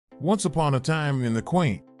Once upon a time in the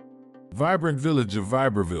quaint, vibrant village of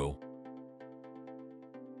Vibraville,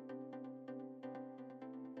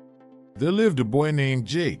 there lived a boy named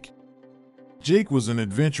Jake. Jake was an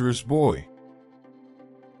adventurous boy.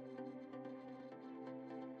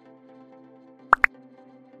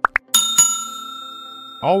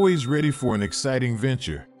 Always ready for an exciting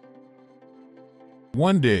venture.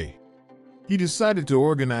 One day, he decided to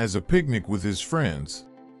organize a picnic with his friends,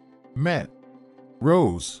 Matt,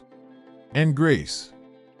 Rose, and Grace.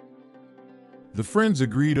 The friends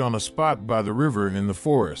agreed on a spot by the river in the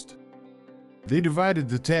forest. They divided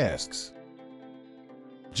the tasks.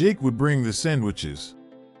 Jake would bring the sandwiches.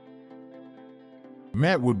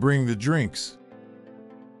 Matt would bring the drinks.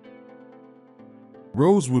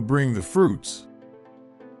 Rose would bring the fruits.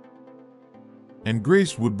 And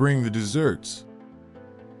Grace would bring the desserts.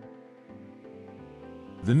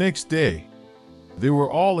 The next day, they were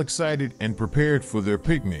all excited and prepared for their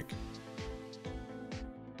picnic.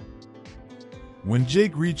 When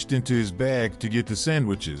Jake reached into his bag to get the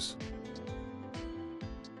sandwiches,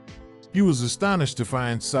 he was astonished to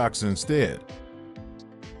find socks instead.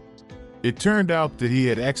 It turned out that he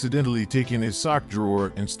had accidentally taken his sock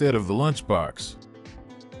drawer instead of the lunchbox.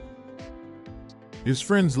 His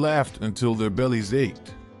friends laughed until their bellies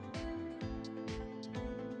ached.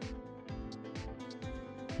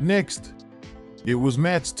 Next, it was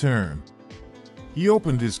Matt's turn. He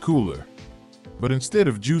opened his cooler, but instead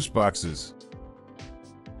of juice boxes,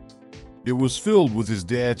 it was filled with his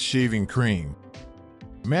dad's shaving cream.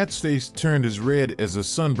 Matt's face turned as red as a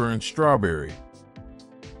sunburned strawberry,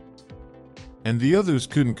 and the others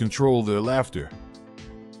couldn't control their laughter.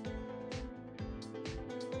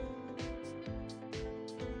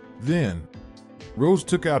 Then, Rose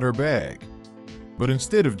took out her bag, but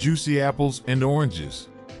instead of juicy apples and oranges,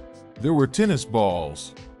 there were tennis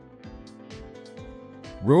balls.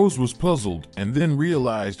 Rose was puzzled and then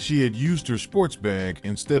realized she had used her sports bag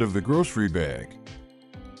instead of the grocery bag.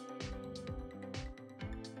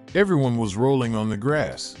 Everyone was rolling on the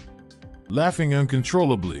grass, laughing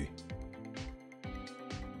uncontrollably.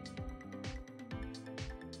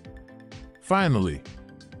 Finally,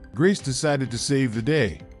 Grace decided to save the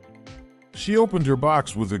day. She opened her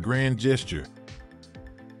box with a grand gesture,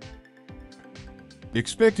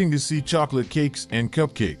 expecting to see chocolate cakes and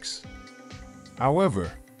cupcakes.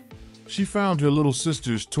 However, she found her little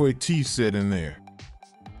sister's toy tea set in there.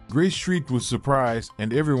 Grace shrieked with surprise,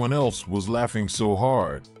 and everyone else was laughing so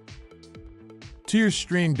hard. Tears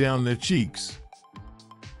streamed down their cheeks.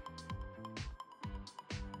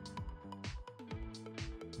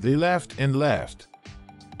 They laughed and laughed,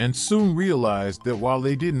 and soon realized that while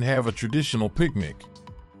they didn't have a traditional picnic,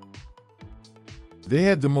 they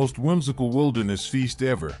had the most whimsical wilderness feast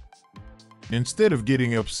ever. Instead of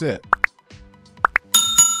getting upset,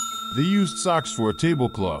 they used socks for a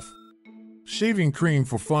tablecloth, shaving cream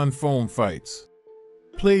for fun foam fights,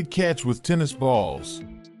 played catch with tennis balls,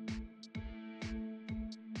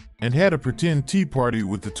 and had a pretend tea party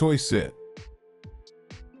with the toy set.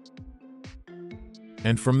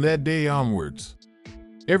 And from that day onwards,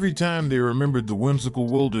 every time they remembered the whimsical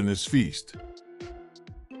wilderness feast,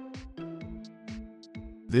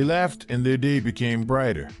 they laughed and their day became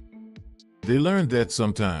brighter. They learned that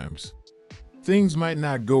sometimes things might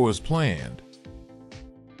not go as planned,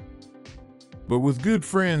 but with good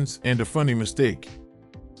friends and a funny mistake,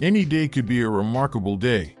 any day could be a remarkable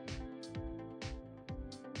day.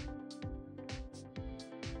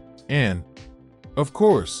 And, of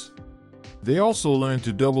course, they also learned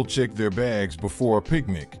to double-check their bags before a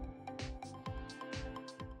picnic.